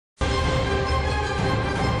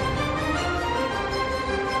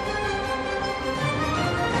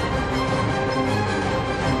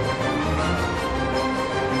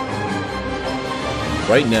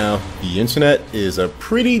right now, the internet is a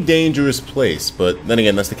pretty dangerous place, but then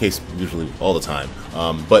again, that's the case usually all the time.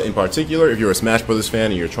 But in particular, if you're a Smash Brothers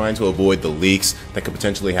fan and you're trying to avoid the leaks that could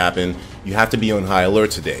potentially happen, you have to be on high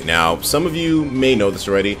alert today. Now, some of you may know this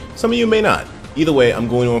already, some of you may not. Either way, I'm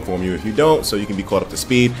going to inform you if you don't, so you can be caught up to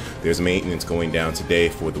speed. There's maintenance going down today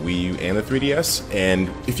for the Wii U and the 3DS, and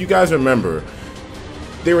if you guys remember,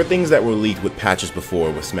 there were things that were leaked with patches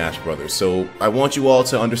before with Smash Brothers, so I want you all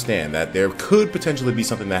to understand that there could potentially be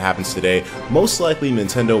something that happens today. Most likely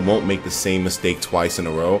Nintendo won't make the same mistake twice in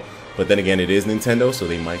a row, but then again, it is Nintendo, so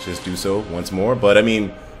they might just do so once more. But I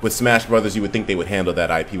mean, with Smash Brothers, you would think they would handle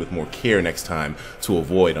that IP with more care next time to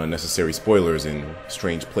avoid unnecessary spoilers in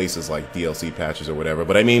strange places like DLC patches or whatever.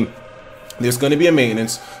 But I mean, there's going to be a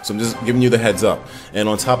maintenance, so I'm just giving you the heads up. And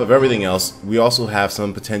on top of everything else, we also have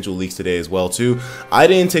some potential leaks today as well too. I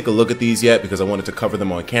didn't take a look at these yet because I wanted to cover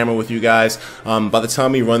them on camera with you guys. By the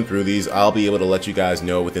time we run through these, I'll be able to let you guys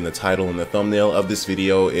know within the title and the thumbnail of this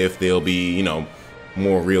video if they'll be, you know,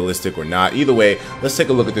 more realistic or not. Either way, let's take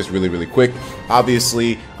a look at this really quick.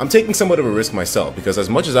 Obviously, I'm taking somewhat of a risk myself because as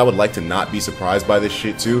much as I would like to not be surprised by this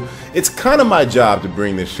shit too, it's kind of my job to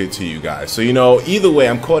bring this shit to you guys. So, you know, either way,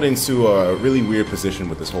 I'm caught into a really weird position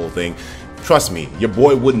with this whole thing. Trust me, your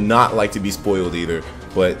boy would not like to be spoiled either,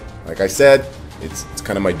 but like I said, it's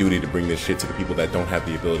kind of my duty to bring this shit to the people that don't have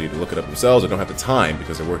the ability to look it up themselves or don't have the time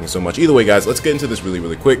because they're working so much. Either way, guys, let's get into this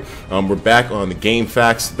really quick. We're back on the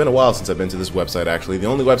GameFaqs. It's been a while since I've been to this website, actually. The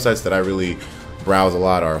only websites that I really browse a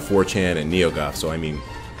lot are 4chan and NeoGAF, so I mean...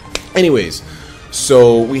 Anyways,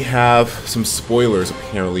 so we have some spoilers,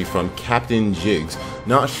 apparently, from Captain Jigs.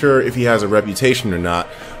 Not sure if he has a reputation or not.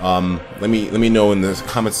 Let me know in the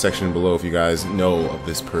comments section below if you guys know of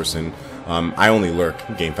this person. I only lurk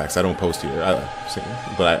GameFaqs. I don't post here,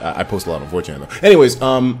 but I post a lot on 4chan though. Anyways,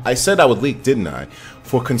 I said I would leak, didn't I?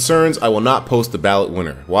 For concerns, I will not post the ballot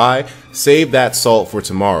winner. Why? Save that salt for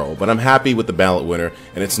tomorrow. But I'm happy with the ballot winner,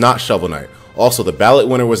 and it's not Shovel Knight. Also, the ballot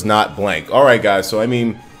winner was not blank. All right, guys. So I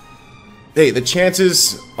mean, hey, the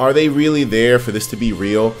chances, are they really there for this to be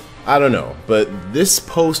real? I don't know, but this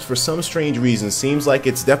post, for some strange reason, seems like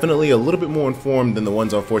it's definitely a little bit more informed than the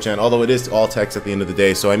ones on 4chan, although it is all text at the end of the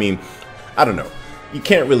day, so I mean, I don't know. You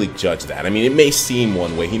can't really judge that. I mean, it may seem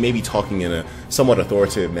one way. He may be talking in a somewhat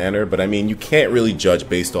authoritative manner, but I mean, you can't really judge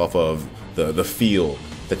based off of the feel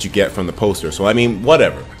that you get from the poster. So I mean,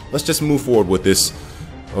 whatever. Let's just move forward with this.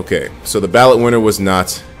 Okay, so the ballot winner was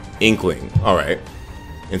not Inkling. All right.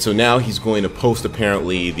 And so now he's going to post,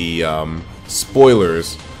 apparently, the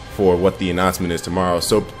spoilers for what the announcement is tomorrow.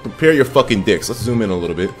 So prepare your fucking dicks. Let's zoom in a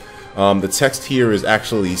little bit. The text here is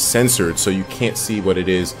actually censored, so you can't see what it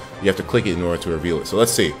is. You have to click it in order to reveal it. So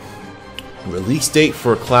let's see. Release date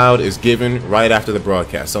for Cloud is given right after the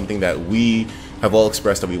broadcast, something that we have all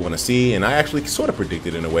expressed that we want to see, and I actually sort of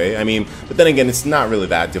predicted in a way. I mean, but then again, it's not really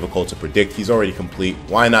that difficult to predict. He's already complete.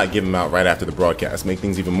 Why not give him out right after the broadcast? Make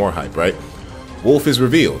things even more hype, right? Wolf is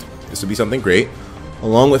revealed. This would be something great.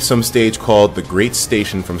 Along with some stage called The Great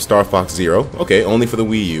Station from Star Fox Zero. Okay, only for the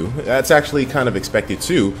Wii U. That's actually kind of expected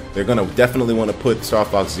too. They're going to definitely want to put Star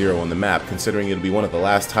Fox Zero on the map, considering it'll be one of the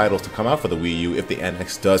last titles to come out for the Wii U if the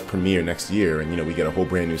NX does premiere next year and, you know, we get a whole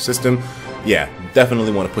brand new system. Yeah,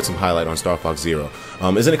 definitely want to put some highlight on Star Fox Zero.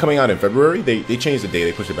 Isn't it coming out in February? They changed the day,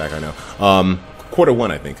 they pushed it back, I know. Q1,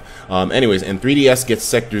 I think. Anyways, and 3DS gets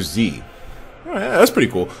Sector Z. Alright, that's pretty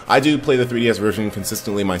cool. I do play the 3DS version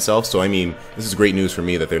consistently myself, so I mean, this is great news for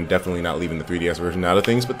me that they're definitely not leaving the 3DS version out of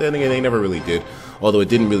things, but then again, they never really did. Although it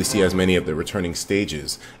didn't really see as many of the returning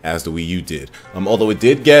stages as the Wii U did. Although it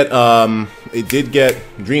did get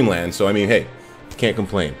Dreamland, so I mean, hey, can't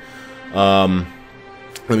complain. Let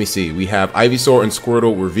me see. We have Ivysaur and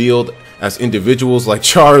Squirtle revealed as individuals like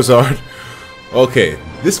Charizard. Okay,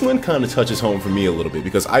 this one kind of touches home for me a little bit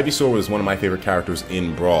because Ivysaur was one of my favorite characters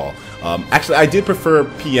in Brawl. Actually, I did prefer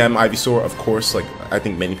PM Ivysaur, of course. Like, I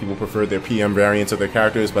think many people prefer their PM variants of their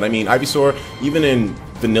characters, but I mean, Ivysaur, even in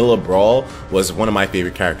vanilla Brawl, was one of my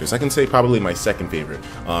favorite characters. I can say probably my second favorite,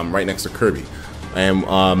 right next to Kirby. And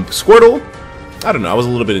Squirtle, I don't know, I was a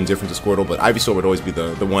little bit indifferent to Squirtle, but Ivysaur would always be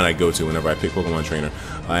the one I go to whenever I pick Pokemon Trainer.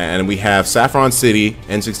 And we have Saffron City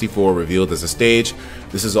N64 revealed as a stage.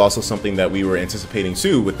 This is also something that we were anticipating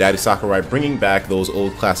too, with Daddy Sakurai bringing back those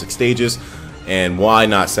old classic stages. And why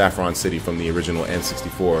not Saffron City from the original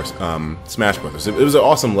N64 Smash Brothers? It was an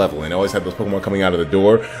awesome level, and I always had those Pokemon coming out of the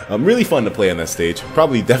door. Really fun to play on that stage.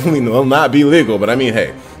 Probably definitely will not be legal, but I mean,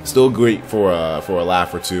 hey, still great for a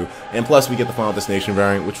laugh or two. And plus, we get the Final Destination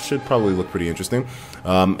variant, which should probably look pretty interesting.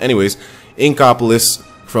 Anyways, Inkopolis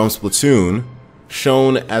from Splatoon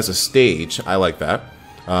shown as a stage. I like that.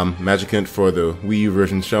 Magicant for the Wii U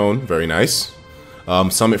version shown. Very nice.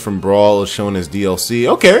 Summit from Brawl is shown as DLC.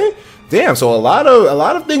 Okay, damn. So a lot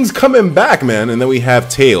of things coming back, man. And then we have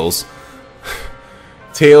Tails.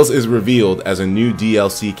 Tails is revealed as a new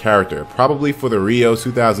DLC character, probably for the Rio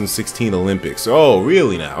 2016 Olympics. Oh,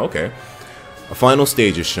 really now? Okay. A final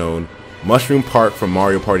stage is shown. Mushroom Park from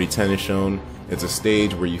Mario Party 10 is shown. It's a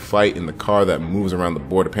stage where you fight in the car that moves around the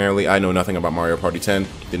board, apparently. I know nothing about Mario Party 10.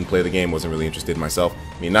 Didn't play the game, wasn't really interested myself.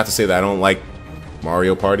 I mean, not to say that I don't like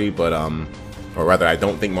Mario Party, but, or rather, I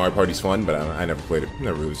don't think Mario Party's fun, but I never played it.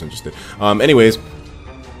 Never really was interested. Anyways,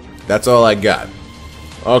 that's all I got.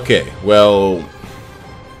 Okay, well,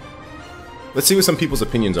 let's see what some people's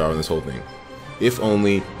opinions are on this whole thing. If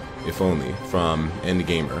only, from End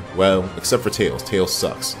Gamer. Well, except for Tails. Tails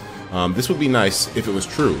sucks. This would be nice if it was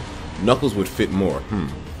true. Knuckles would fit more.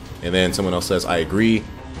 And then someone else says, I agree.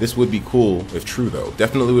 This would be cool if true, though.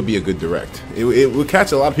 Definitely would be a good direct. It would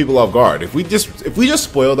catch a lot of people off guard. If we just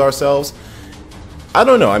spoiled ourselves, I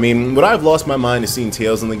don't know. I mean, would I have lost my mind to seeing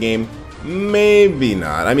Tails in the game? Maybe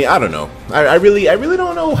not. I mean, I don't know. I really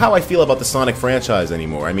don't know how I feel about the Sonic franchise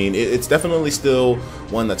anymore. I mean, it's definitely still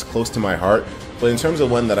one that's close to my heart. But in terms of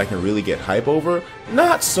one that I can really get hype over,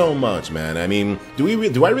 not so much, man. I mean,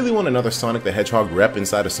 do I really want another Sonic the Hedgehog rep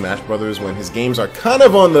inside of Smash Brothers when his games are kind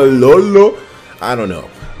of on the low? I don't know.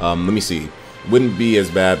 Let me see. Wouldn't be as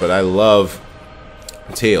bad, but I love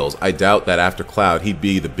Tails. I doubt that after Cloud, he'd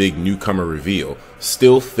be the big newcomer reveal.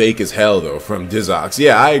 Still fake as hell, though, from Dizox.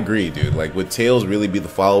 Yeah, I agree, dude. Like, would Tails really be the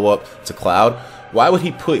follow-up to Cloud? Why would he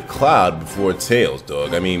put Cloud before Tails,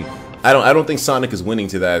 dog? I mean, I don't think Sonic is winning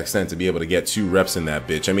to that extent to be able to get 2 reps in that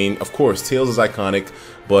bitch. I mean, of course, Tails is iconic,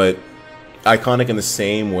 but iconic in the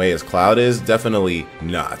same way as Cloud is? Definitely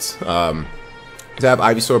not. To have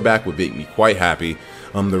Ivysaur back would make me quite happy.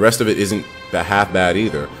 The rest of it isn't half bad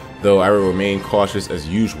either, though I will remain cautious as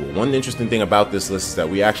usual. One interesting thing about this list is that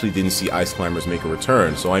we actually didn't see Ice Climbers make a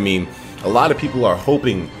return, so I mean, a lot of people are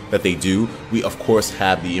hoping that they do. We, of course,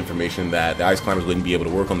 have the information that the Ice Climbers wouldn't be able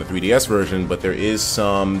to work on the 3DS version, but there is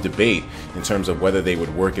some debate in terms of whether they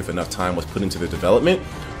would work if enough time was put into the development,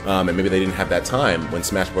 and maybe they didn't have that time when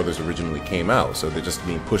Smash Brothers originally came out, so they're just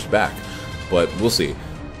being pushed back. But we'll see.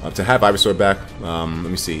 To have Ivysaur back, let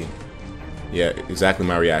me see. Yeah, exactly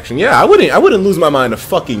my reaction. Yeah, I wouldn't lose my mind to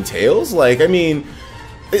fucking Tails. Like, I mean,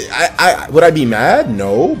 would I be mad?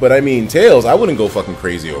 No, but I mean, Tails, I wouldn't go fucking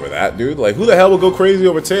crazy over that, dude. Like, who the hell would go crazy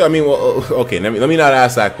over Tails? I mean, well, okay, let me not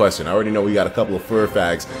ask that question. I already know we got a couple of fur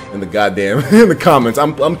fags in the goddamn in the comments.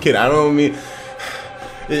 I'm kidding. I don't mean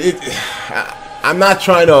I'm not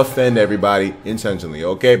trying to offend everybody intentionally,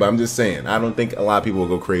 okay? But I'm just saying, I don't think a lot of people will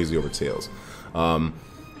go crazy over Tails.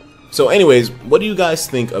 So anyways, what do you guys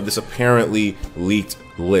think of this apparently leaked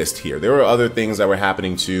list here? There were other things that were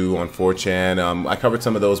happening too on 4chan. I covered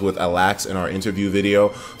some of those with Alax in our interview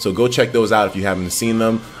video, so go check those out if you haven't seen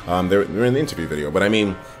them. They're in the interview video. But I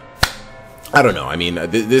mean, I don't know. I mean,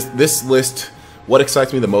 this list, what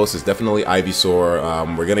excites me the most is definitely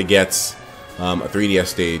Ivysaur. We're gonna get a 3DS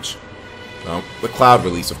stage, the Cloud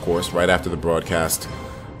release, of course, right after the broadcast.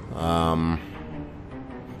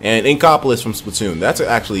 And Inkopolis from Splatoon, that's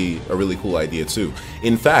actually a really cool idea too.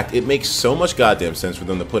 In fact, it makes so much goddamn sense for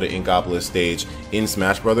them to put an Inkopolis stage in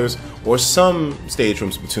Smash Brothers, or some stage from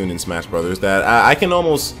Splatoon in Smash Brothers, that I can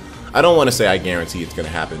almost, I don't want to say I guarantee it's going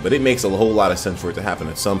to happen, but it makes a whole lot of sense for it to happen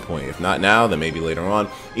at some point. If not now, then maybe later on.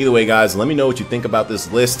 Either way, guys, let me know what you think about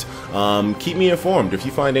this list. Keep me informed. If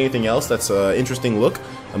you find anything else that's an interesting look,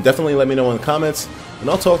 definitely let me know in the comments, and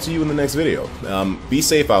I'll talk to you in the next video. Be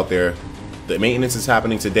safe out there. The maintenance is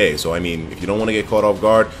happening today, so I mean, if you don't want to get caught off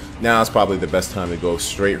guard, now is probably the best time to go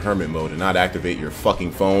straight hermit mode and not activate your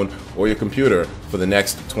fucking phone or your computer for the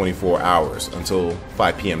next 24 hours until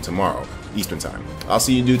 5 p.m. tomorrow, Eastern Time. I'll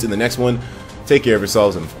see you dudes in the next one. Take care of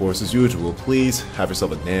yourselves, and of course, as usual, please have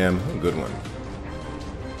yourself a damn good one.